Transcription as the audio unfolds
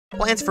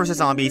Plants vs.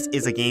 Zombies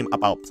is a game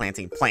about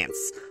planting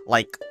plants,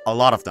 like a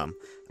lot of them.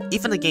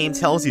 Even the game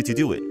tells you to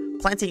do it.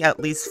 Planting at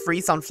least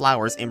 3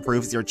 sunflowers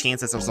improves your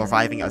chances of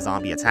surviving a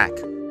zombie attack.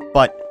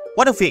 But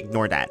what if we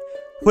ignore that?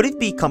 Would it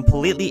be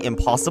completely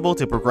impossible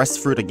to progress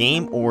through the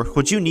game, or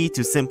would you need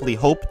to simply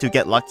hope to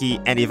get lucky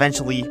and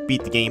eventually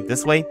beat the game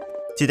this way?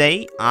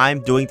 Today,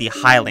 I'm doing the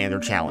Highlander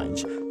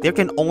challenge. There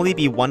can only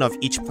be one of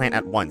each plant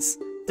at once.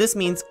 This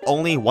means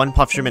only one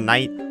Puff-shroom at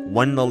night,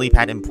 one lily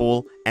pad in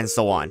pool, and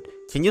so on.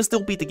 Can you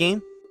still beat the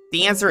game?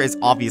 The answer is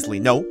obviously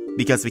no,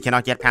 because we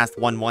cannot get past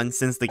 1-1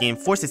 since the game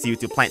forces you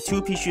to plant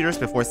 2 pea shooters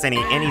before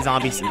sending any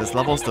zombies in this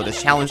level, so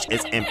this challenge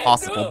is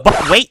impossible.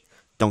 But wait!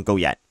 Don't go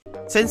yet.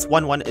 Since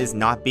 1-1 is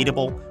not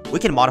beatable, we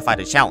can modify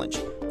the challenge.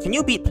 Can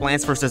you beat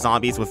Plants vs.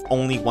 Zombies with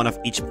only one of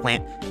each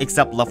plant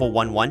except level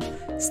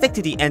 1-1? Stick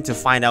to the end to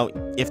find out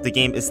if the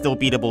game is still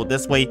beatable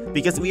this way,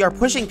 because we are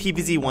pushing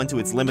PvZ1 to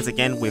its limits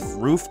again with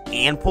roof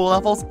and pool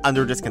levels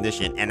under this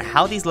condition, and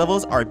how these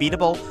levels are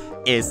beatable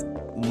is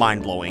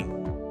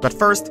mind-blowing. But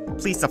first,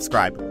 please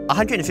subscribe.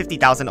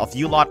 150,000 of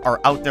you lot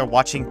are out there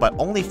watching, but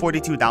only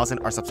 42,000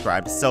 are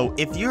subscribed, so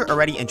if you're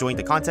already enjoying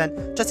the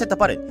content, just hit the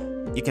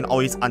button. You can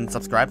always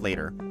unsubscribe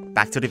later.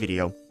 Back to the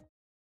video.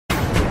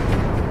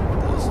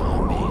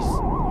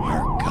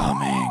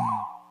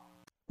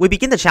 We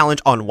begin the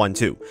challenge on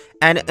 1-2,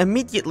 and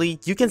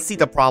immediately you can see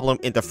the problem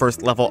in the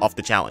first level of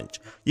the challenge.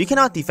 You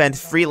cannot defend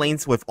 3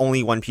 lanes with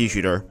only 1 pea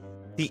shooter.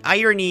 The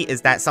irony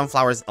is that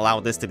sunflowers allow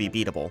this to be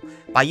beatable.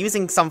 By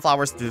using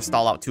sunflowers to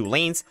stall out 2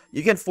 lanes,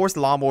 you can force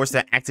lawnmowers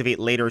to activate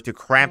later to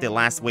cramp the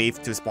last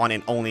wave to spawn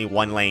in only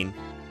 1 lane.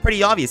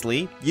 Pretty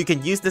obviously, you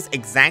can use this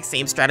exact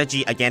same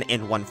strategy again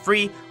in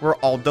 1-3, where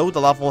although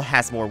the level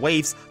has more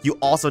waves, you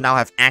also now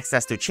have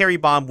access to Cherry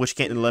Bomb, which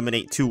can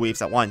eliminate 2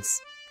 waves at once.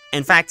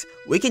 In fact,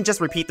 we can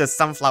just repeat the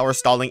sunflower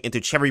stalling into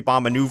Cherry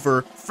Bomb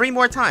maneuver 3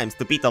 more times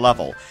to beat the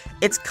level.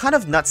 It's kind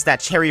of nuts that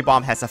Cherry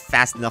Bomb has a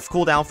fast enough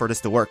cooldown for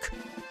this to work.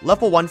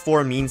 Level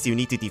 1-4 means you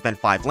need to defend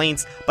 5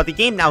 lanes, but the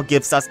game now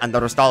gives us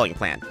another stalling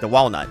plan, the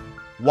Walnut.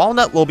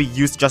 Walnut will be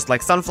used just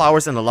like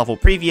sunflowers in the level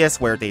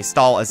previous, where they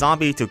stall a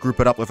zombie to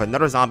group it up with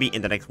another zombie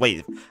in the next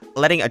wave,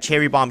 letting a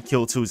Cherry Bomb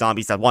kill 2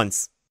 zombies at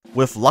once.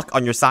 With luck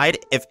on your side,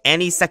 if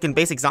any second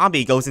basic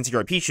zombie goes into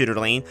your pea shooter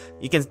lane,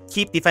 you can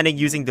keep defending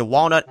using the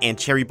Walnut and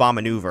Cherry Bomb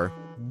maneuver.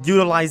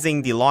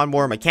 Utilizing the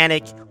lawnmower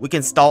mechanic, we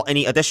can stall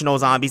any additional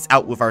zombies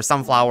out with our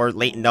sunflower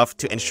late enough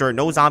to ensure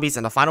no zombies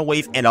in the final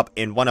wave end up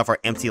in one of our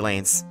empty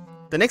lanes.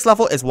 The next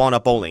level is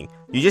Walnut Bowling.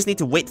 You just need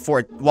to wait for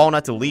a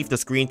walnut to leave the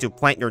screen to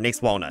plant your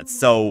next walnut,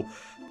 so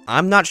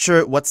I'm not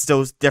sure what's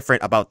so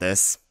different about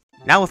this.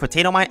 Now with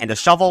Potato Mine and the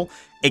shovel,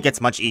 it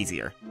gets much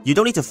easier. You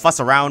don't need to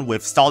fuss around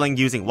with stalling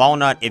using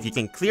Walnut if you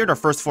can clear the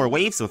first 4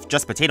 waves with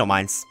just Potato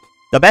Mines.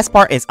 The best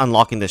part is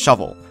unlocking the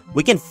shovel.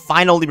 We can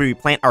finally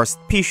replant our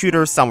pea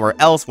shooter somewhere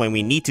else when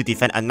we need to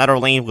defend another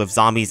lane with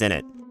zombies in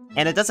it.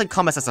 And it doesn't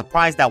come as a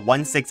surprise that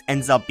 1-6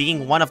 ends up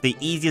being one of the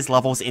easiest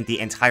levels in the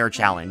entire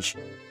challenge.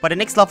 But the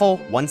next level,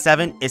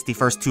 1-7, is the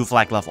first 2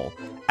 flag level.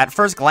 At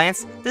first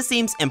glance, this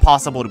seems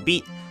impossible to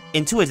beat.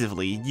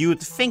 Intuitively, you'd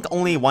think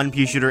only 1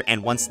 pea shooter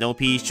and 1 snow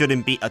pea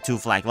shouldn't beat a 2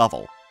 flag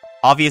level.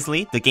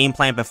 Obviously, the game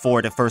plan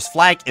before the first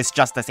flag is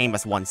just the same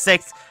as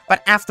 1-6,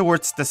 but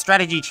afterwards the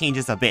strategy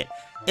changes a bit.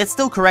 It's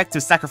still correct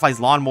to sacrifice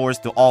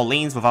lawnmowers to all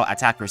lanes without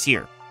attackers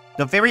here.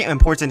 The very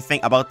important thing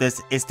about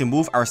this is to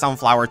move our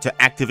sunflower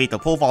to activate the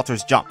pole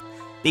vaulters jump.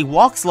 They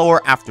walk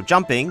slower after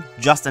jumping,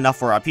 just enough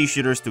for our pea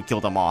shooters to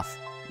kill them off.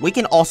 We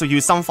can also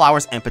use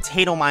sunflowers and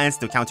potato mines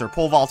to counter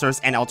pole vaulters,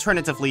 and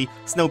alternatively,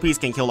 snow peas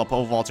can kill a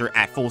pole vaulter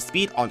at full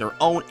speed on their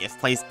own if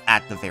placed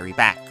at the very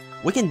back.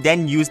 We can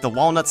then use the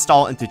Walnut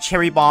stall into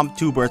Cherry Bomb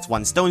 2 birds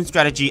 1 stone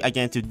strategy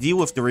again to deal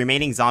with the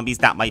remaining zombies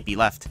that might be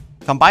left.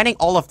 Combining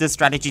all of this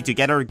strategy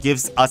together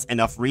gives us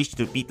enough reach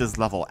to beat this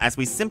level, as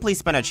we simply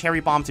spin a Cherry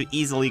Bomb to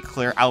easily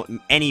clear out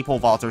any pole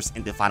vaulters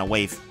in the final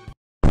wave.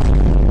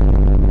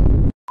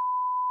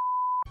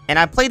 And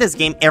I play this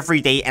game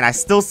every day and I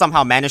still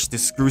somehow manage to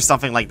screw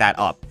something like that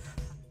up.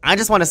 I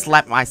just want to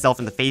slap myself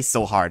in the face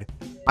so hard.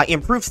 I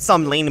improved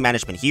some lane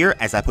management here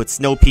as I put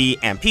Snow Pea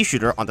and Pea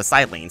Shooter on the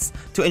side lanes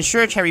to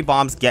ensure Cherry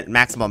Bombs get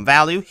maximum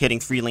value, hitting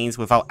 3 lanes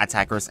without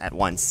attackers at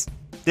once.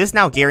 This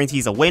now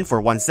guarantees a win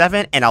for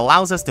 1-7 and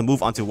allows us to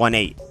move on to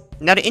 1-8.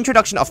 Now the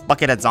introduction of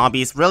bucketed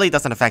zombies really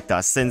doesn't affect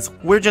us since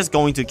we're just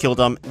going to kill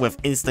them with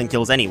instant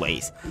kills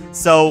anyways.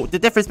 So the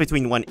difference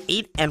between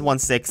 1-8 and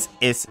 1-6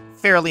 is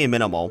fairly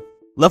minimal.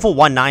 Level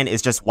 1-9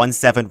 is just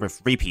 1-7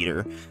 with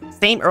Repeater.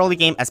 Same early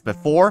game as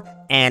before,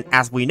 and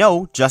as we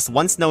know, just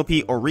 1 Snow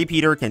Pea or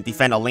Repeater can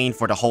defend a lane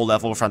for the whole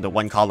level from the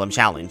 1 column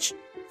challenge.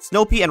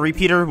 Snow Pea and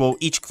Repeater will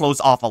each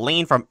close off a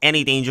lane from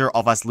any danger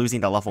of us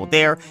losing the level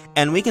there,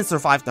 and we can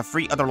survive the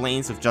 3 other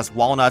lanes with just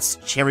Walnuts,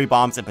 Cherry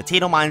Bombs, and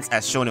Potato Mines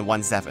as shown in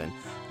 1-7.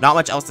 Not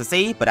much else to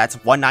say, but that's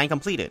 1-9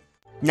 completed.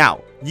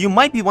 Now, you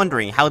might be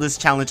wondering how this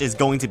challenge is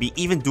going to be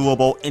even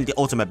doable in the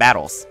Ultimate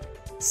Battles.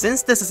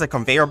 Since this is a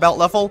conveyor belt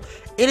level,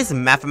 it is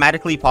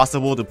mathematically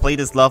possible to play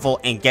this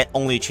level and get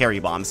only Cherry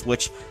Bombs,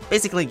 which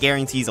basically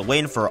guarantees a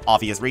win for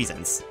obvious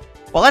reasons.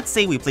 But let's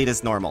say we play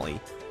this normally.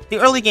 The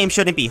early game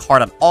shouldn't be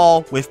hard at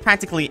all, with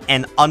practically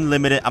an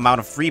unlimited amount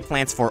of free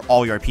plants for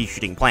all your pea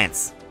shooting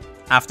plants.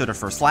 After the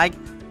first flag,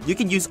 you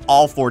can use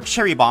all 4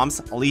 cherry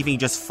bombs, leaving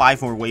just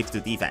 5 more waves to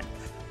defend.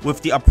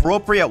 With the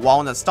appropriate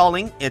walnut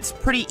stalling, it's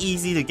pretty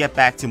easy to get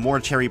back to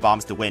more cherry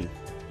bombs to win.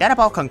 That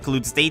about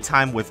concludes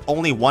daytime with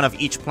only one of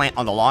each plant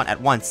on the lawn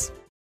at once.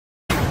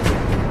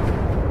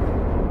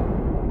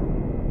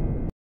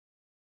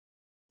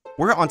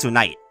 We're on to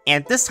night,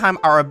 and this time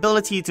our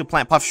ability to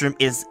plant Puff-shroom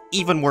is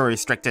even more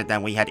restricted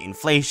than we had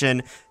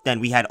inflation, than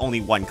we had only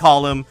 1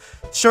 column.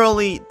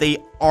 Surely they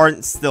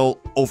aren't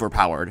still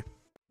overpowered.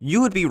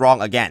 You would be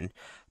wrong again,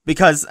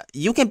 because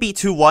you can beat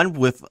 2-1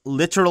 with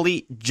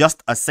literally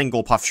just a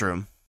single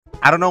Puff-shroom.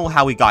 I don't know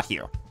how we got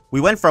here. We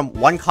went from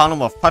 1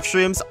 column of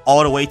Puff-shrooms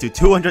all the way to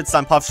 200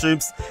 some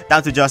Puff-shrooms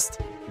down to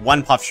just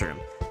 1 Puff-shroom.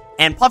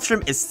 And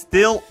Puff-shroom is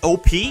still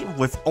OP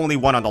with only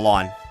 1 on the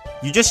lawn.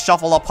 You just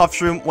shuffle up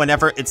Puff-shroom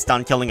whenever it's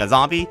done killing a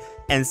zombie,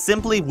 and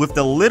simply with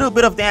the little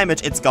bit of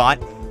damage it's got,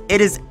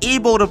 it is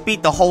able to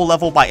beat the whole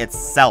level by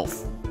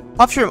itself.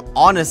 Puff-shroom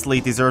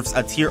honestly deserves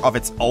a tier of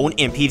its own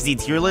in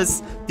PvZ tier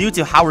list due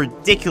to how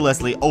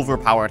ridiculously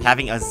overpowered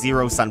having a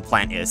 0 sun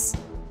plant is.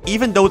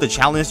 Even though the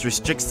challenge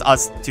restricts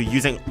us to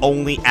using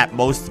only at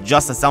most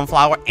just a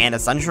sunflower and a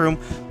sunshroom,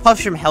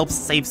 Puff-shroom helps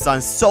save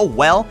sun so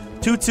well,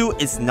 2-2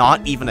 is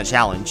not even a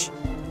challenge.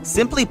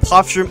 Simply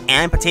Puff-shroom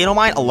and Potato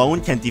Mine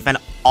alone can defend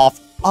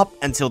off up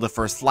until the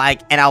first flag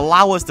and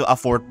allow us to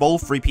afford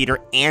both Repeater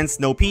and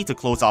Snow Pea to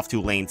close off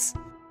 2 lanes.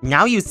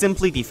 Now you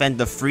simply defend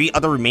the 3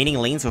 other remaining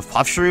lanes with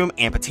Puff-shroom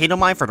and Potato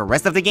Mine for the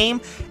rest of the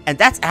game, and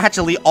that's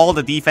actually all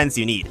the defense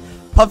you need.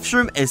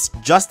 Puff-shroom is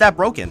just that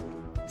broken.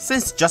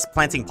 Since just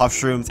planting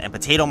Puff-shrooms and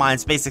Potato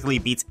Mines basically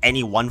beats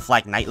any 1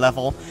 flag night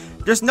level,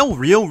 there's no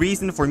real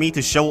reason for me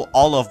to show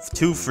all of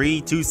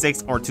 2-3,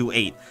 2-6, or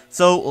 2-8,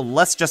 so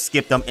let's just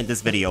skip them in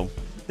this video.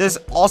 There's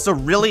also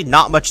really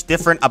not much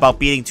different about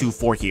beating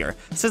 2-4 here,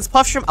 since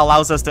Puff-shroom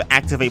allows us to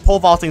activate pole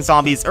vaulting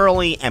zombies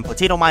early and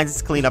Potato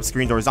Mines clean up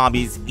screen door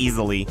zombies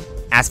easily.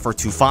 As for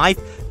 2-5,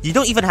 you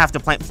don't even have to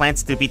plant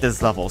plants to beat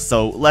this level,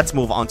 so let's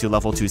move on to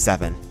level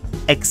 2-7.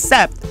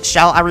 Except,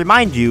 shall I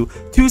remind you,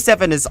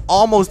 2-7 is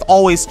almost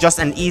always just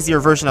an easier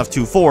version of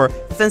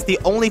 2-4, since the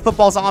only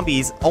football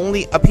zombies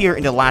only appear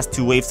in the last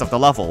 2 waves of the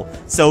level,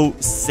 so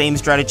same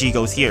strategy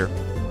goes here.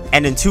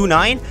 And in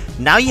 2-9,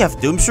 now you have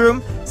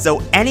Doomshroom, so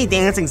any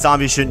dancing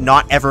zombie should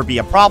not ever be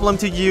a problem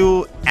to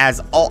you, as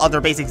all other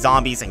basic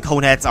zombies and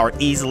coneheads are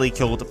easily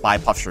killed by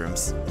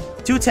Puff-shrooms.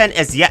 2-10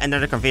 is yet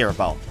another conveyor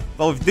belt,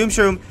 but with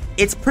Doomshroom,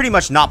 it's pretty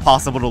much not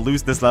possible to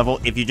lose this level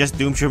if you just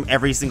Doomshroom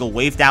every single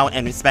wave down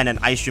and spend an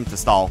Ice Shroom to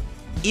stall.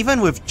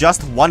 Even with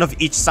just 1 of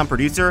each sun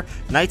producer,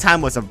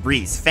 nighttime was a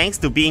breeze thanks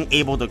to being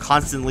able to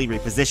constantly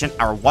reposition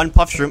our 1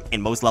 Puff-shroom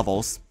in most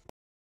levels.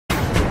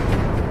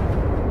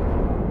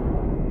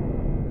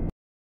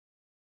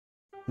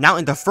 Now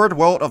in the third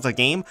world of the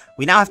game,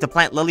 we now have to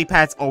plant lily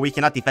pads or we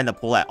cannot defend the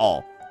pool at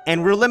all.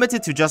 And we're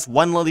limited to just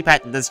 1 lily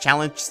pad in this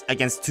challenge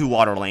against 2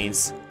 water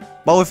lanes.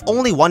 But with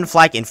only 1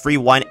 flag in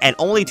 3-1 and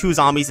only 2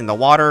 zombies in the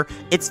water,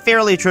 it's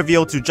fairly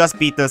trivial to just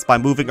beat this by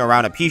moving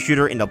around a pea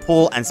shooter in the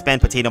pool and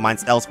spend Potato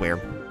Mines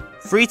elsewhere.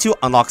 3-2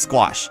 unlocks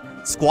Squash.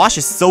 Squash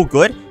is so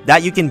good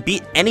that you can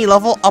beat any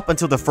level up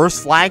until the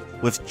first flag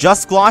with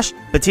just Squash,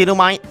 Potato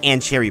Mine,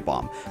 and Cherry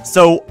Bomb.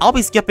 So I'll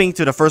be skipping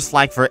to the first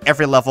flag for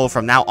every level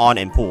from now on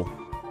in pool.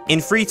 In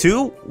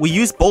 3-2, we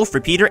use both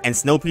Repeater and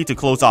Snow Pea to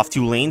close off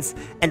 2 lanes,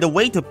 and the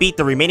way to beat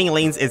the remaining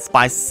lanes is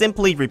by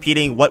simply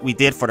repeating what we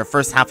did for the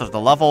first half of the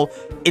level,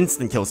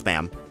 instant kill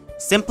spam.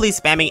 Simply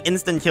spamming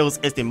instant kills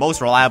is the most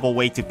reliable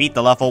way to beat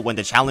the level when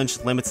the challenge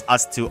limits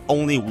us to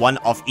only 1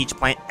 of each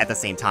plant at the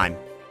same time.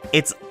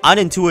 It's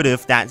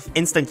unintuitive that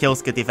instant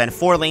kills could defend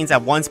 4 lanes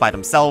at once by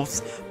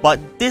themselves, but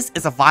this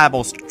is a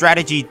viable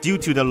strategy due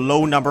to the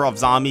low number of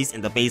zombies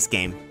in the base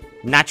game.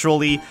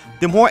 Naturally,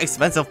 the more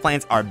expensive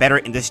plants are better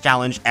in this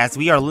challenge as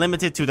we are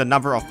limited to the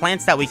number of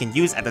plants that we can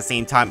use at the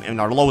same time in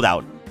our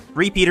loadout.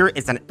 Repeater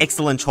is an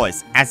excellent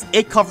choice, as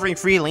it covering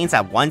 3 lanes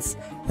at once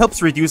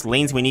helps reduce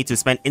lanes we need to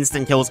spend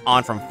instant kills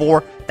on from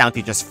 4 down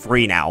to just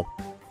 3 now.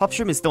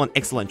 Puff-shroom is still an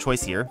excellent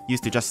choice here,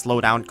 used to just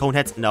slow down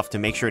coneheads enough to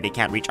make sure they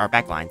can't reach our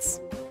backlines.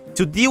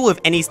 To deal with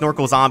any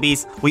snorkel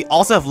zombies, we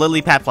also have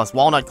Lily Pad plus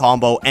Walnut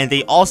combo, and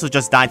they also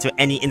just die to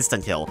any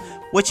instant kill,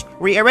 which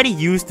we already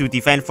used to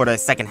defend for the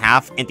second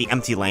half in the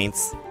empty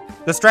lanes.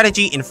 The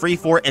strategy in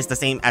 3-4 is the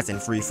same as in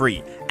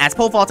 3-3, as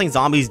pole vaulting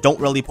zombies don't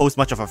really pose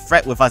much of a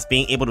threat with us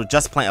being able to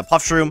just plant a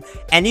Puff-shroom,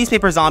 and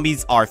newspaper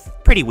zombies are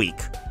pretty weak.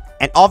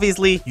 And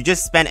obviously, you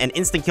just spend an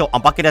instant kill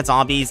on bucketed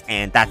zombies,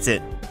 and that's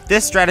it.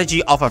 This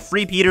strategy of a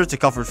free Peter to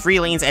cover 3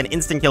 lanes and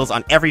instant kills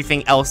on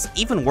everything else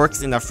even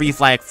works in a free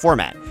flag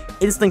format.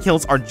 Instant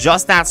kills are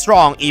just that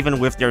strong even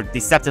with their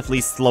deceptively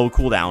slow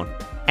cooldown.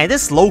 And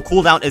this slow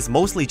cooldown is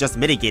mostly just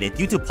mitigated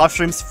due to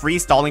Puff-shroom's free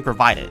stalling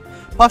provided.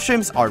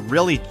 Puff-shrooms are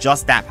really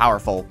just that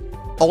powerful.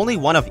 Only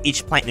 1 of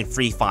each plant in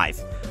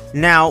 3-5.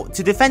 Now,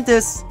 to defend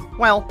this,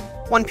 well,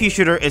 1 pea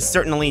shooter is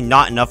certainly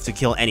not enough to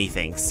kill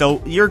anything,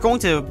 so you're going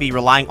to be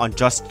relying on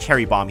just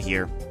Cherry Bomb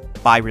here.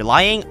 By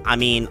relying, I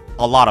mean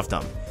a lot of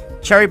them.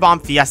 Cherry Bomb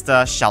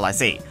Fiesta, shall I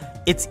say.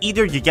 It's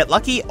either you get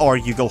lucky or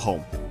you go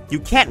home. You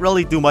can't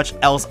really do much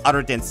else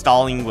other than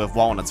stalling with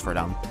walnuts for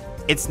them.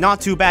 It's not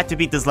too bad to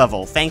beat this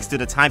level, thanks to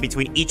the time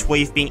between each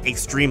wave being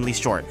extremely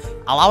short,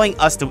 allowing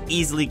us to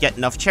easily get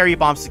enough cherry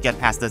bombs to get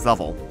past this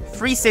level.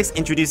 3.6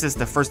 introduces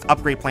the first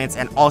upgrade plants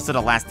and also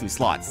the last 2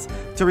 slots.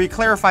 To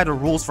re-clarify the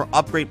rules for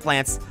upgrade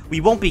plants,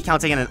 we won't be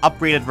counting an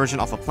upgraded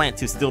version of a plant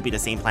to still be the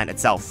same plant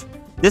itself.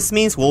 This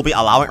means we'll be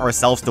allowing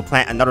ourselves to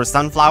plant another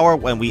sunflower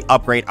when we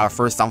upgrade our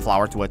first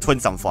sunflower to a twin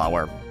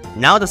sunflower.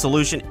 Now the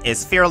solution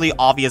is fairly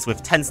obvious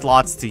with 10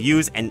 slots to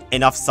use and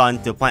enough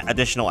sun to plant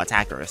additional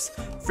attackers.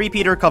 Free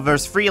Peter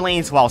covers 3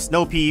 lanes while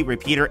Snow Pea,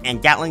 Repeater,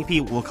 and Gatling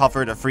Pea will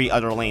cover the 3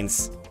 other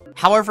lanes.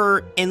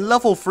 However, in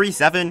level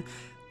 3-7,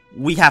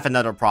 we have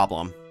another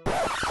problem.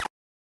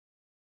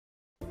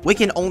 We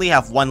can only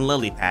have 1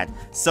 lily pad,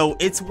 so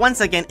it's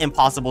once again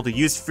impossible to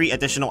use 3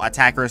 additional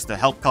attackers to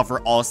help cover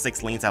all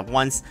 6 lanes at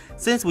once,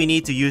 since we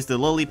need to use the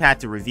lily pad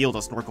to reveal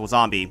the Snorkel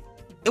Zombie.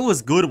 It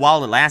was good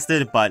while it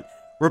lasted, but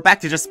we're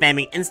back to just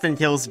spamming instant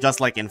kills just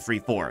like in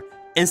 3-4.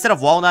 Instead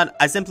of Walnut,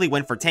 I simply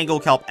went for Tango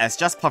Kelp as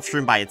just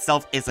Puff-shroom by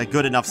itself is a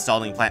good enough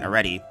stalling plant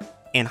already.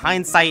 In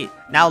hindsight,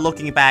 now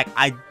looking back,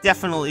 I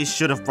definitely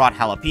should have brought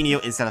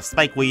Jalapeno instead of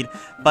Spikeweed,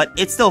 but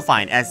it's still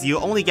fine as you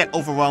only get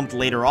overwhelmed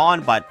later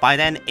on, but by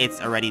then it's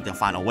already the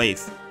final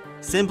wave.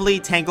 Simply,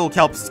 Tango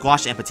Kelp,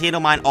 Squash, and Potato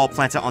Mine all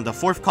planted on the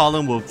 4th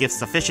column will give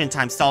sufficient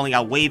time stalling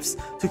out waves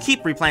to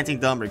keep replanting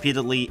them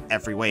repeatedly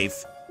every wave.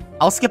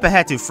 I'll skip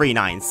ahead to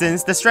 3-9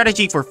 since the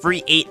strategy for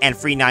 3-8 and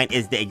 3-9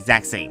 is the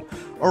exact same.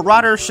 Or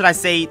rather, should I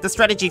say, the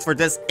strategy for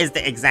this is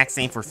the exact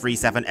same for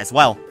 3-7 as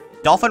well.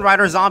 Dolphin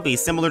Rider zombies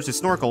similar to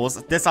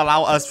Snorkels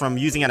disallow us from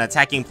using an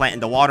attacking plant in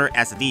the water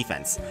as a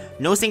defense.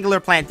 No singular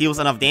plant deals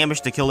enough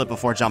damage to kill it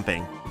before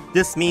jumping.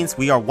 This means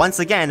we are once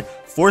again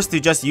forced to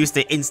just use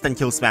the instant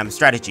kill spam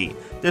strategy.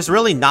 There's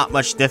really not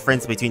much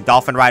difference between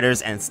Dolphin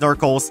Riders and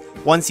Snorkels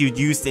once you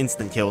use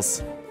instant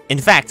kills. In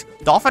fact,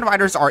 Dolphin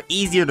Riders are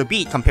easier to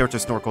beat compared to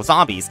Snorkel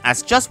Zombies,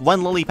 as just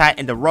 1 lily pad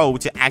in the row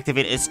to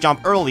activate its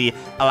jump early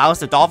allows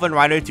the Dolphin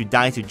Rider to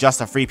die to just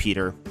a Free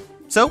Peter.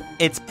 So,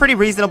 it's pretty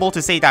reasonable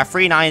to say that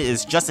 3-9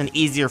 is just an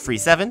easier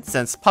 3-7,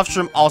 since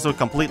Puff-shroom also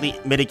completely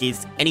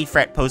mitigates any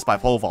threat posed by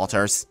pole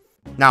vaulters.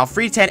 Now,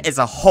 3-10 is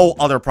a whole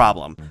other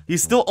problem. You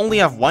still only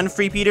have 1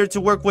 Free Peter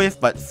to work with,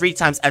 but 3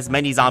 times as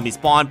many zombies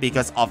spawn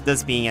because of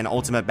this being an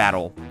ultimate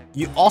battle.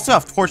 You also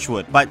have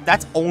Torchwood, but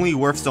that's only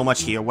worth so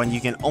much here when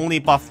you can only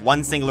buff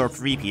 1 singular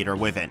Free Peter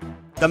with it.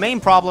 The main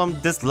problem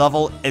this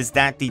level is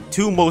that the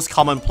 2 most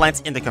common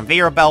plants in the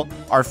conveyor belt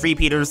are Free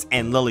Peters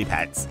and lily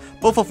pads,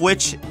 both of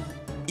which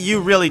you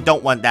really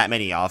don't want that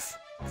many of.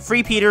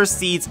 Free Peter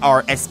seeds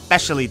are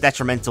especially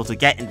detrimental to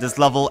get in this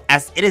level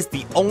as it is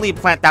the only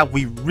plant that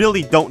we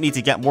really don't need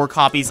to get more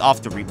copies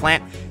of to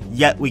replant,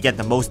 yet we get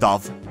the most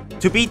of.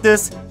 To beat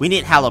this, we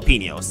need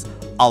jalapenos.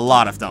 A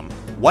lot of them.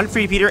 1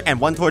 Free Peter and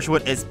 1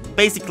 Torchwood is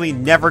basically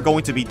never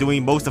going to be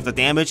doing most of the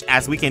damage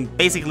as we can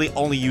basically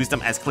only use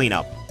them as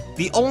cleanup.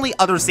 The only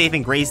other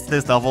saving grace to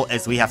this level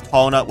is we have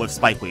Tall Nut with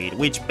Spikeweed,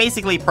 which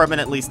basically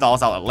permanently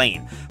stalls out a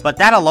lane, but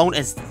that alone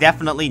is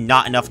definitely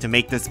not enough to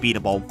make this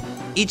beatable.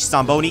 Each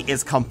Zomboni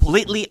is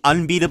completely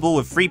unbeatable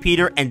with Free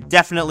Peter and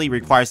definitely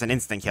requires an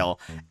instant kill,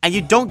 and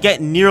you don't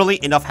get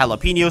nearly enough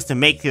jalapenos to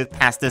make it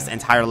past this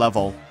entire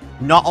level.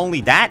 Not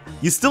only that,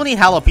 you still need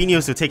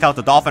jalapenos to take out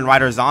the Dolphin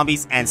Rider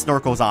zombies and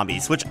Snorkel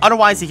zombies, which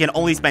otherwise you can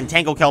only spend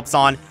Tango Kelps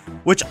on,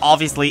 which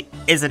obviously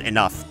isn't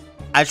enough.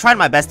 I tried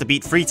my best to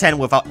beat 3-10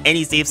 without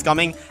any save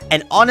scumming,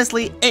 and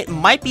honestly, it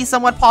might be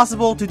somewhat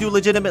possible to do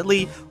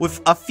legitimately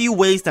with a few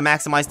ways to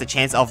maximize the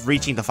chance of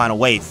reaching the final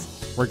wave.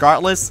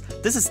 Regardless,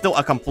 this is still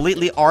a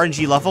completely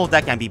RNG level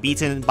that can be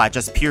beaten by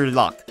just pure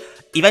luck.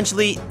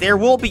 Eventually, there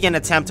will be an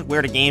attempt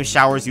where the game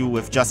showers you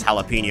with just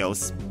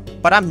jalapenos.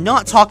 But I'm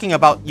not talking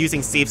about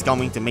using save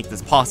scumming to make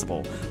this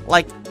possible,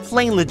 like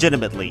playing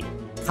legitimately.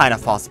 Kind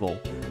of possible.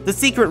 The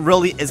secret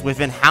really is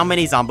within how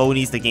many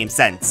Zombonis the game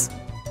sends.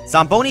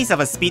 Zombonis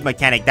have a speed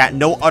mechanic that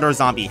no other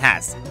zombie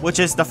has, which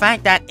is the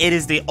fact that it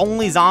is the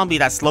only zombie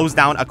that slows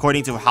down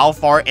according to how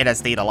far it has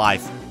stayed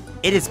alive.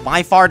 It is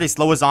by far the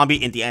slowest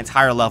zombie in the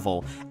entire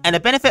level, and the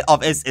benefit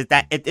of it is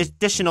that it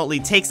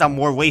additionally takes on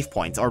more wave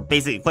points or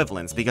basic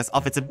equivalents because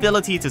of its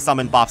ability to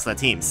summon bobsled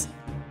teams.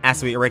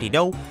 As we already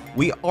know,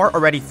 we are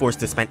already forced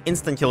to spend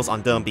instant kills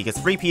on them because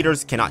Free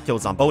Peters cannot kill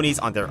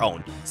Zombonis on their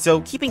own, so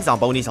keeping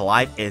Zombonis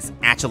alive is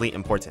actually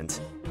important.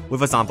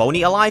 With a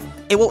Zomboni alive,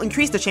 it will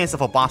increase the chance of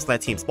a bobsled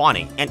team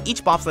spawning, and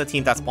each bobsled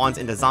team that spawns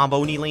in the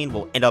Zomboni lane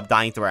will end up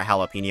dying through a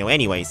jalapeno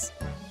anyways.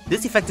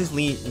 This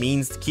effectively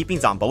means keeping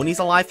Zombonis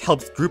alive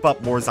helps group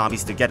up more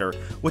zombies together,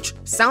 which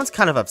sounds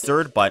kind of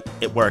absurd, but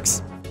it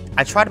works.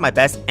 I tried my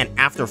best, and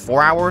after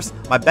 4 hours,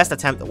 my best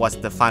attempt was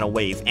the final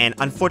wave, and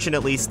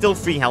unfortunately still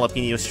 3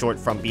 jalapenos short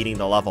from beating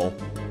the level.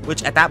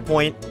 Which at that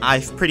point,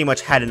 I've pretty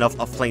much had enough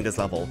of playing this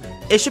level.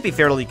 It should be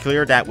fairly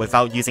clear that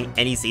without using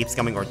any save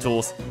scumming or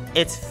tools,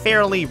 it's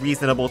fairly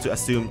reasonable to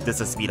assume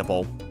this is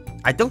beatable.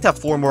 I don't have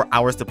 4 more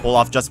hours to pull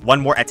off just 1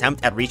 more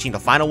attempt at reaching the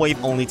final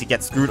wave only to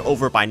get screwed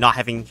over by not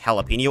having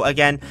jalapeno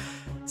again,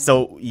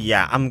 So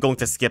yeah, I'm going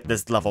to skip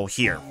this level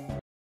here.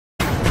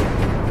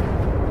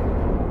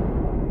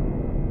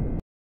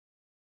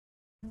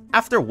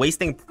 After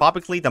wasting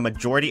probably the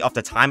majority of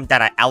the time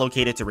that I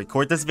allocated to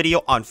record this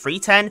video on Free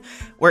 10,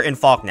 we're in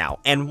Fog now,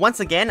 and once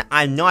again,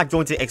 I'm not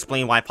going to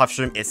explain why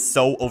Puff-shroom is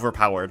so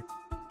overpowered.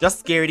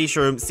 Just Scaredy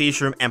Shroom,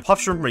 C-shroom, and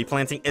Puff-shroom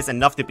replanting is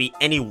enough to beat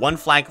any one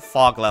flag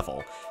Fog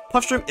level.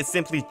 Puff-shroom is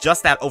simply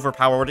just that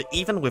overpowered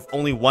even with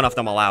only one of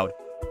them allowed.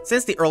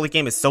 Since the early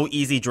game is so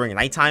easy during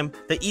nighttime,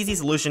 the easy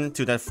solution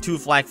to the 2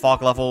 flag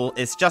Fog level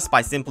is just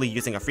by simply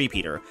using a Free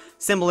Peter,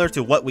 similar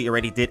to what we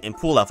already did in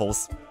pool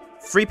levels.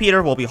 Free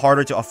Peter will be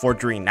harder to afford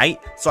during night,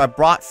 so I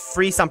brought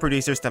free sun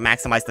producers to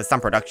maximize the sun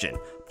production.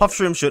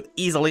 Puff-shroom should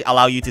easily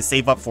allow you to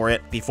save up for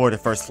it before the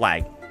first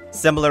flag.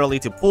 Similarly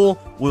to pool,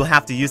 we'll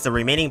have to use the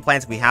remaining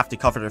plants we have to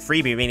cover the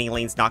 3 remaining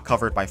lanes not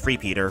covered by Free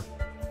Peter.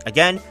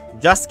 Again,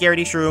 just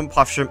Scaredy Shroom,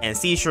 Puff-shroom, and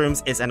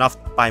C-shrooms is enough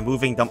by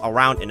moving them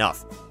around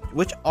enough,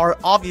 which are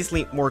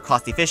obviously more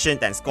cost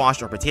efficient than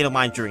Squash or Potato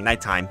Mine during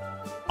nighttime.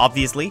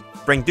 Obviously,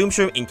 bring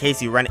Doomshroom in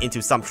case you run into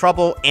some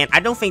trouble, and I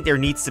don't think there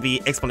needs to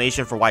be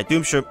explanation for why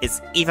Doomshroom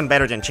is even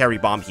better than Cherry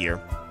Bomb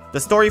here. The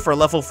story for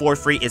level 4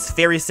 free is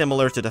very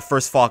similar to the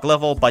first Fog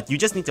level, but you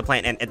just need to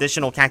plant an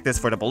additional cactus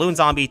for the balloon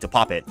zombie to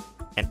pop it.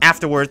 And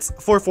afterwards,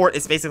 4-4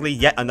 is basically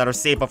yet another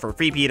save up for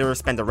Free Peter,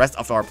 spend the rest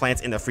of our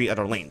plants in the 3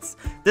 other lanes.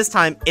 This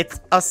time,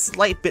 it's a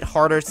slight bit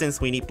harder since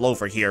we need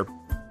Blover here.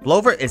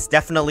 Blover is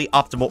definitely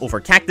optimal over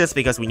Cactus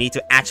because we need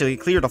to actually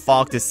clear the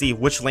fog to see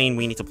which lane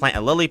we need to plant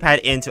a lily pad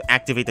in to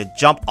activate the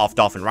jump of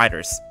Dolphin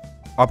Riders.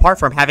 Apart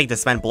from having to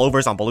spend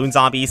Blovers on balloon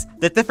zombies,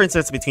 the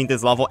differences between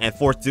this level and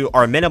Fort 2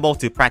 are minimal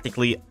to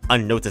practically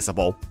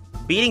unnoticeable.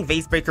 Beating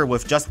Vasebreaker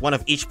with just one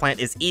of each plant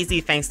is easy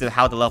thanks to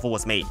how the level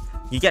was made.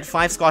 You get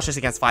 5 squashes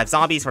against 5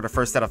 zombies for the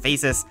first set of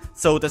phases,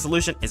 so the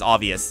solution is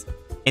obvious.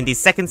 In the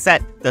second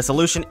set, the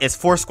solution is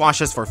 4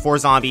 squashes for 4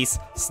 zombies,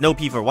 Snow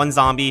Pea for 1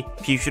 zombie,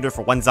 Pea Shooter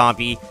for 1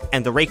 zombie,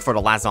 and the Rake for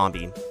the last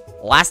zombie.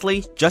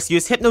 Lastly, just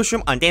use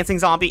Hypnoshroom on Dancing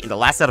Zombie in the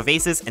last set of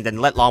aces and then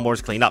let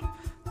Lawnmowers clean up.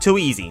 Too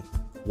easy.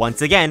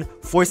 Once again,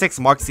 4-6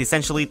 marks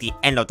essentially the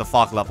end of the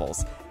Fog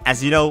levels.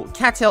 As you know,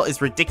 Cattail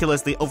is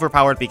ridiculously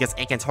overpowered because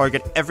it can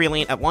target every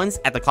lane at once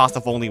at the cost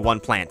of only 1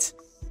 plant.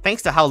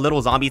 Thanks to how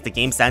little zombies the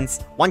game sends,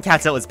 1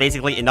 Cattail is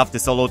basically enough to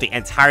solo the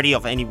entirety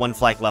of any 1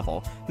 flag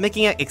level,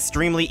 making it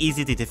extremely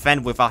easy to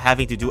defend without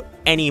having to do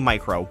any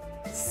micro.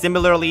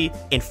 Similarly,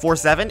 in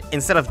 4-7,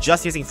 instead of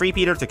just using Free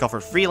Peter to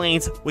cover 3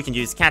 lanes, we can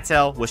use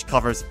Cattail, which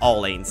covers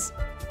all lanes.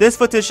 This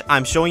footage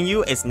I'm showing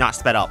you is not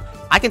sped up.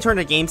 I can turn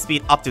the game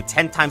speed up to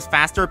 10 times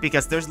faster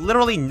because there's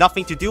literally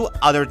nothing to do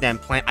other than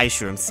plant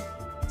ice shrooms.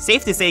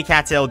 Safe to say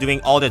Cattail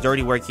doing all the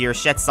dirty work here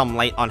sheds some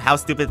light on how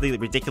stupidly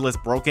ridiculous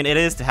broken it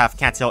is to have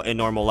Cattail in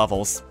normal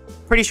levels.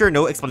 Pretty sure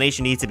no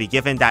explanation needs to be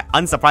given that,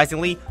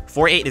 unsurprisingly,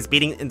 4-8 is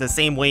beating in the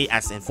same way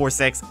as in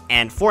 4-6,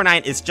 and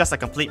 4-9 is just a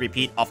complete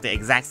repeat of the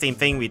exact same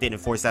thing we did in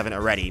 4-7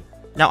 already.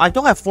 Now, I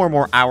don't have 4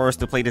 more hours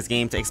to play this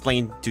game to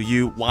explain to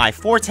you why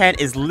 4-10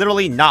 is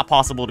literally not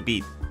possible to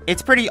beat.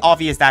 It's pretty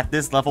obvious that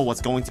this level was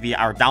going to be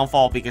our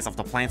downfall because of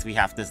the plants we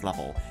have this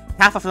level.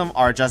 Half of them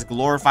are just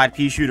glorified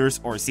pea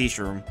shooters or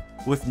C-shroom.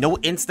 With no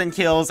instant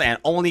kills and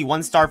only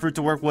 1 star fruit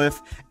to work with,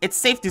 it's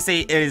safe to say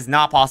it is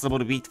not possible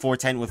to beat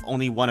 410 with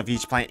only 1 of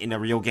each plant in a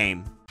real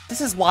game.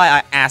 This is why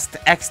I asked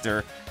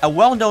Exter, a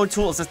well-known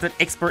tool-assisted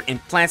expert in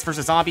Plants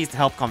vs Zombies, to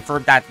help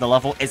confirm that the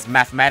level is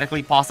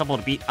mathematically possible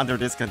to beat under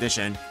this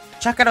condition.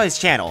 Check out his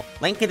channel,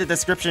 link in the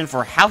description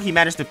for how he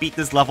managed to beat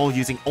this level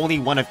using only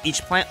 1 of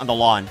each plant on the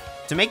lawn.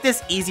 To make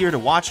this easier to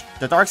watch,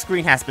 the dark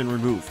screen has been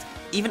removed.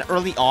 Even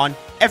early on,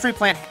 every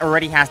plant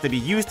already has to be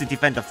used to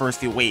defend the first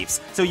few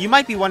waves, so you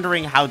might be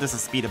wondering how this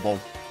is beatable.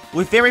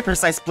 With very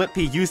precise split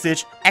pea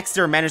usage,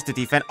 Exter managed to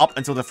defend up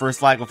until the first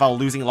flag without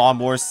losing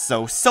Lawnmowers,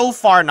 so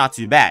far not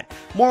too bad.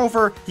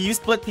 Moreover, he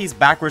used split pea's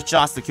backward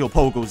shots to kill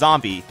Pogo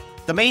Zombie.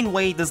 The main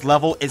way this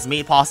level is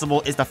made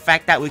possible is the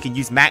fact that we can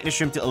use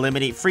Magnishroom to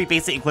eliminate 3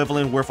 basic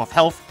equivalent worth of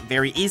health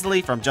very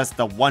easily from just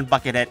the 1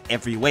 bucket at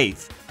every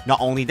wave. Not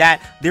only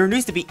that, there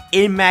needs to be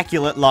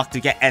immaculate luck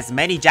to get as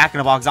many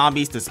Jack-in-the-Box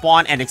zombies to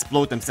spawn and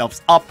explode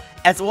themselves up,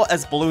 as well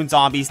as balloon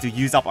zombies to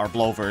use up our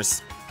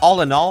Blovers.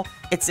 All in all,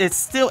 it's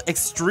still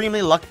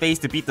extremely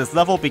luck-based to beat this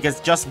level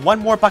because just 1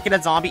 more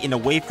bucketed zombie in a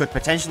wave could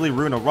potentially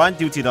ruin a run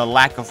due to the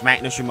lack of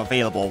Magnishroom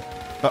available.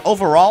 But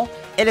overall,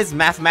 it is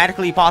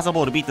mathematically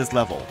possible to beat this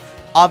level.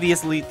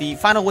 Obviously, the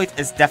final wave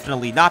is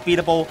definitely not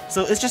beatable,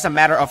 so it's just a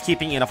matter of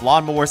keeping enough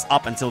Lawnmowers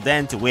up until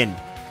then to win.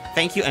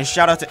 Thank you and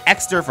shout out to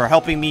Exter for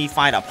helping me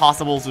find a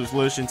possible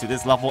solution to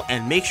this level,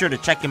 and make sure to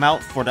check him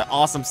out for the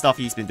awesome stuff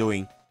he's been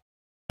doing.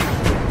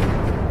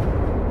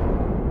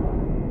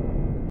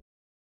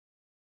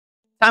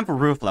 Time for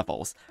roof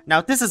levels.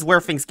 Now this is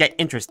where things get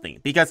interesting,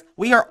 because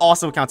we are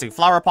also counting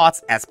flower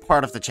pots as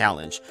part of the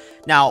challenge.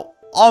 Now,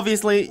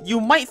 obviously,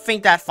 you might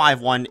think that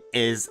 5-1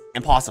 is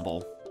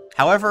impossible.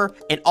 However,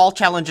 in all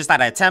challenges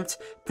that I attempt,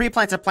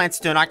 pre-planted plants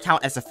do not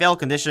count as a failed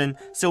condition,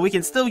 so we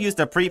can still use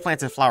the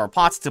pre-planted flower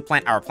pots to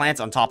plant our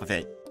plants on top of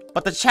it.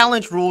 But the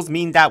challenge rules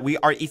mean that we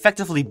are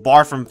effectively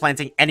barred from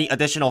planting any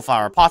additional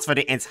flower pots for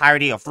the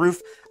entirety of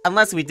roof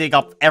unless we dig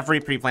up every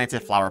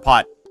pre-planted flower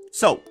pot.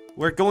 So,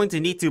 we're going to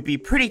need to be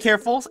pretty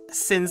careful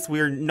since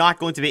we're not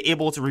going to be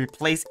able to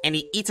replace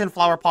any eaten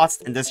flower pots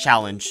in this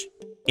challenge.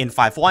 In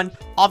 5.1,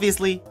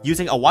 obviously,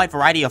 using a wide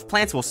variety of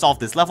plants will solve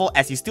this level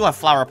as you still have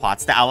flower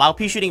pots that allow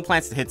pea shooting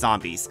plants to hit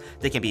zombies.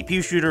 They can be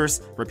pea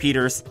shooters,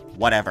 repeaters,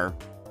 whatever.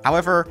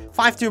 However,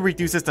 5.2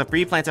 reduces the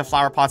pre-planted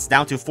flower pots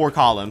down to 4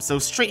 columns, so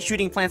straight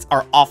shooting plants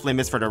are off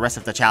limits for the rest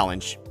of the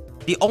challenge.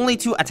 The only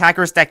 2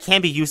 attackers that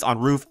can be used on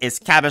roof is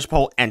Cabbage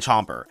Pole and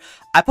Chomper.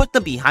 I put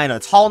them behind a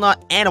tall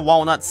nut and a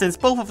walnut since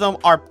both of them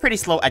are pretty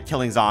slow at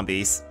killing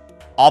zombies.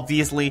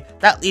 Obviously,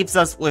 that leaves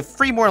us with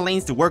 3 more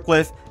lanes to work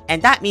with,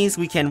 and that means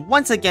we can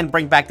once again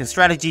bring back the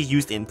strategy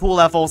used in pool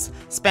levels,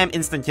 spam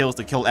instant kills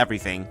to kill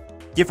everything.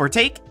 Give or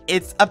take,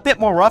 it's a bit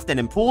more rough than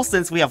in pool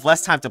since we have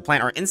less time to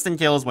plant our instant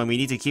kills when we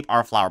need to keep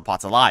our flower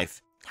pots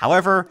alive.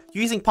 However,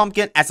 using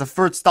Pumpkin as a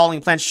third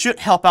stalling plant should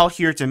help out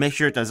here to make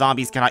sure the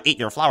zombies cannot eat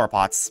your flower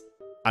pots.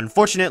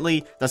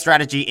 Unfortunately, the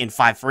strategy in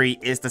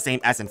 5.3 is the same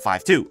as in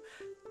 5.2.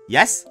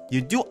 Yes,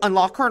 you do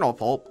unlock Kernel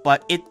Pulp,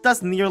 but it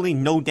does nearly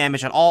no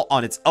damage at all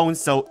on its own,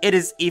 so it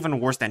is even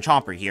worse than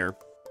Chomper here.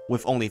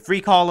 With only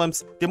 3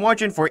 columns, the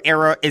margin for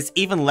error is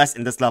even less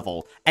in this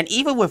level, and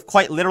even with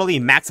quite literally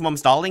maximum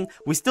stalling,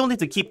 we still need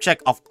to keep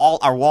check of all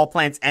our wall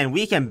plants and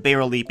we can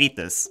barely beat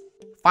this.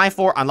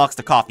 5.4 unlocks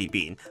the Coffee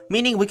Bean,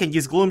 meaning we can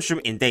use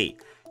Gloomshroom in day.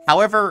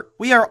 However,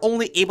 we are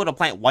only able to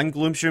plant 1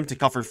 Gloomshroom to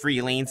cover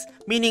 3 lanes,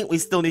 meaning we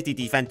still need to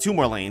defend 2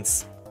 more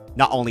lanes.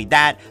 Not only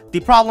that,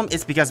 the problem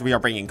is because we are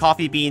bringing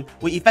Coffee Bean,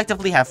 we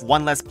effectively have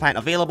 1 less plant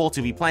available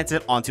to be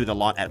planted onto the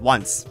lawn at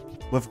once.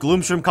 With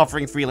Gloomshroom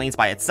covering 3 lanes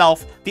by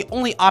itself, the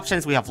only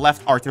options we have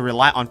left are to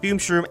rely on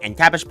Fume-shroom and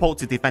Cabbage Pole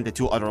to defend the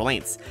 2 other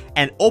lanes.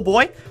 And oh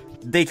boy,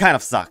 they kind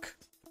of suck.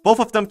 Both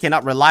of them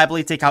cannot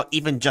reliably take out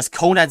even just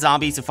Conad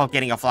zombies without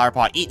getting a flower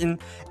pot eaten,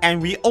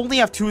 and we only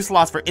have 2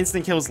 slots for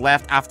instant kills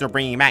left after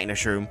bringing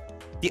Magnashroom.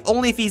 The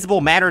only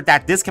feasible manner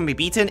that this can be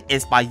beaten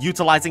is by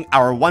utilizing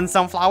our 1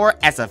 Sunflower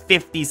as a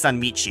 50 Sun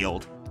meat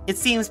shield. It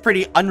seems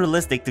pretty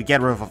unrealistic to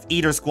get rid of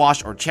either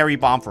Squash or Cherry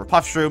Bomb for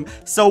Puff-shroom,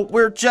 so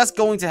we're just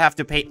going to have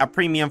to pay a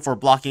premium for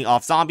blocking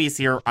off zombies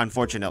here,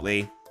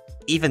 unfortunately.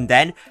 Even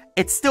then,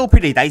 it's still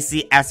pretty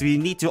dicey as we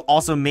need to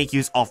also make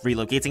use of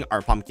relocating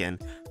our Pumpkin.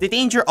 The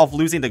danger of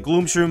losing the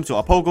Gloomshroom to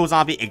a Pogo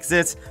zombie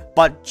exists,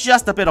 but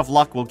just a bit of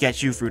luck will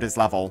get you through this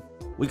level.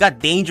 We got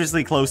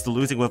dangerously close to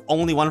losing with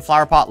only 1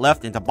 flower pot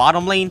left in the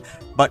bottom lane,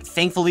 but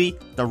thankfully,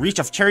 the reach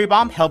of Cherry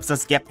Bomb helps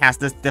us get past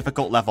this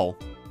difficult level.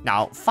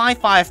 Now,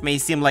 5.5 may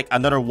seem like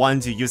another one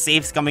to use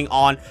saves coming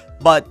on,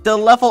 but the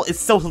level is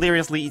so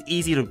hilariously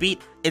easy to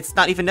beat, it's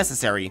not even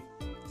necessary.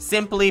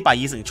 Simply by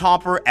using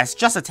Chomper as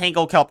just a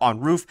Tango Kelp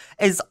on roof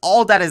is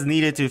all that is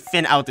needed to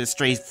thin out the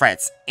stray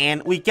threats,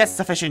 and we get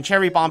sufficient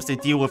Cherry Bombs to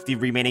deal with the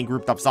remaining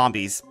grouped up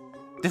zombies.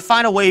 The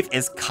final wave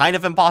is kind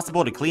of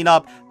impossible to clean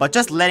up, but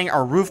just letting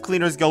our roof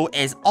cleaners go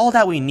is all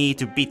that we need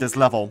to beat this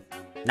level.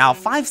 Now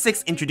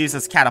 5.6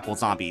 introduces Catapult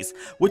zombies,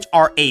 which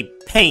are a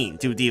pain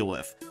to deal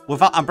with.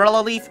 Without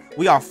Umbrella Leaf,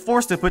 we are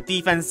forced to put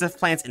defensive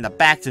plants in the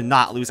back to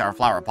not lose our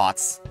flower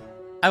pots.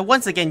 I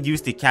once again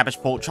used the Cabbage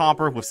Pole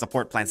Chomper with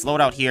support plants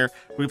loadout here,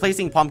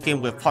 replacing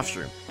Pumpkin with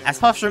Puff-shroom, as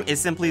Puff-shroom is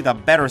simply the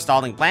better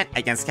stalling plant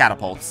against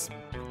catapults.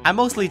 I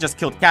mostly just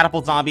killed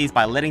catapult zombies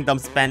by letting them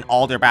spend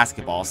all their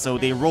basketballs so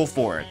they roll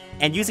forward,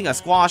 and using a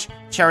Squash,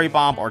 Cherry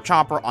Bomb, or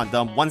Chomper on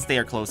them once they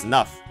are close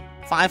enough.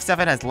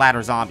 5.7 has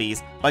ladder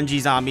zombies,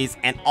 bungee zombies,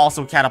 and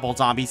also catapult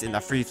zombies in the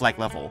free flag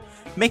level,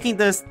 making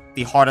this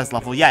the hardest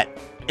level yet.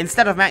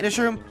 Instead of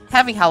Magnashroom,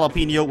 having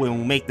Jalapeno will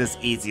make this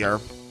easier.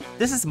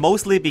 This is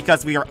mostly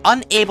because we are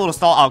unable to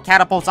stall out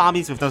catapult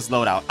zombies with this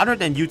loadout, other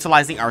than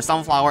utilizing our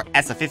Sunflower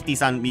as a 50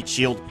 Sun meat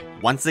shield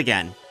once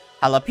again.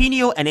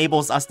 Jalapeno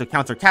enables us to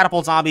counter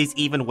catapult zombies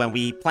even when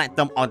we plant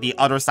them on the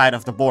other side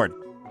of the board.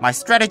 My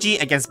strategy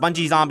against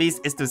bungee zombies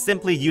is to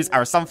simply use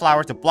our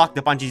Sunflower to block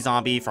the bungee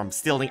zombie from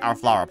stealing our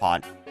flower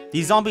pot.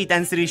 The zombie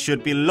density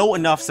should be low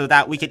enough so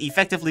that we can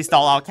effectively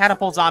stall out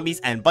catapult zombies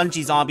and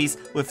bungee zombies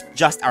with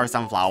just our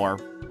Sunflower.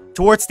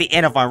 Towards the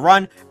end of my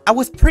run, I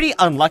was pretty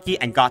unlucky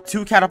and got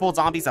 2 catapult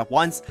zombies at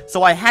once,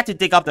 so I had to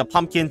dig up the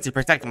Pumpkin to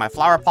protect my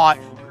flower pot,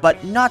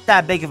 but not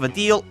that big of a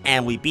deal,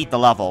 and we beat the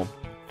level.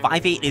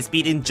 5.8 is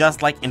beaten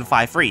just like in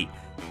 5.3.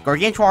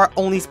 Gargantuar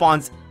only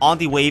spawns on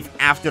the wave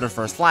after the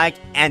first flag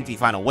and the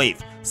final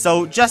wave,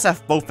 so just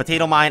have both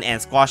Potato Mine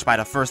and Squash by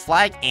the first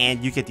flag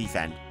and you can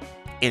defend.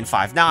 In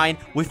 5.9,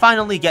 we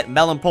finally get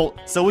Melon Pult,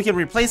 so we can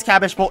replace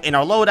Cabbage Pult in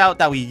our loadout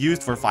that we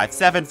used for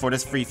 5.7 for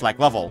this free flag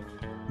level.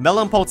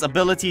 Melon Pult's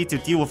ability to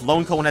deal with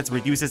lone coneheads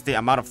reduces the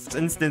amount of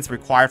instants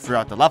required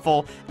throughout the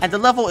level, and the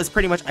level is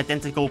pretty much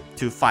identical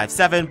to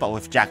 5.7 but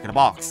with Jack in the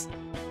Box.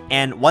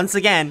 And once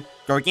again,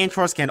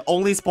 Gargantuars can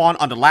only spawn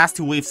on the last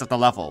 2 waves of the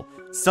level,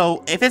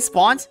 so if it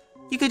spawns,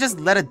 you can just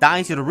let it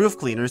die to the roof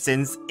cleaner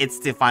since it's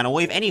the final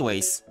wave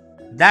anyways.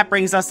 That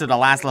brings us to the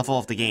last level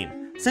of the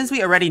game, Since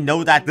we already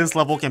know that this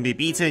level can be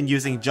beaten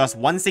using just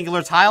one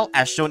singular tile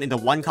as shown in the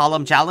one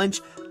column challenge,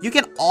 you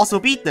can also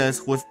beat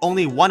this with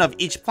only one of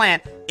each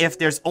plant if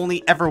there's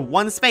only ever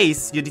one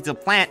space you need to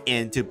plant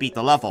in to beat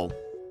the level.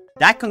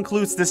 That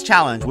concludes this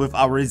challenge with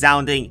a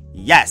resounding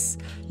yes!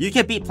 You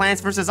can beat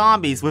Plants vs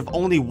Zombies with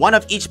only one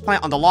of each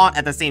plant on the lawn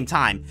at the same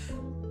time,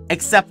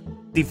 except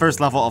the first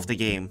level of the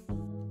game.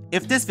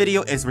 If this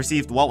video is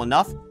received well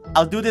enough,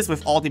 I'll do this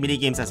with all the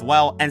minigames as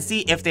well and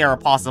see if they are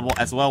possible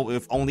as well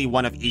with only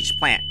one of each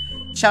plant.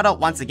 Shout out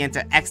once again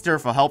to Exter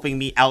for helping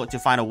me out to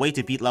find a way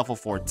to beat level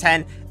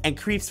 410, and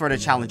Creeps for the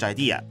challenge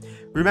idea.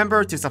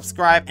 Remember to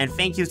subscribe, and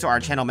thank you to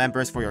our channel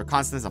members for your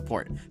constant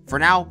support. For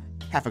now,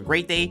 have a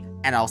great day,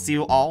 and I'll see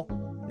you all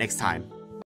next time.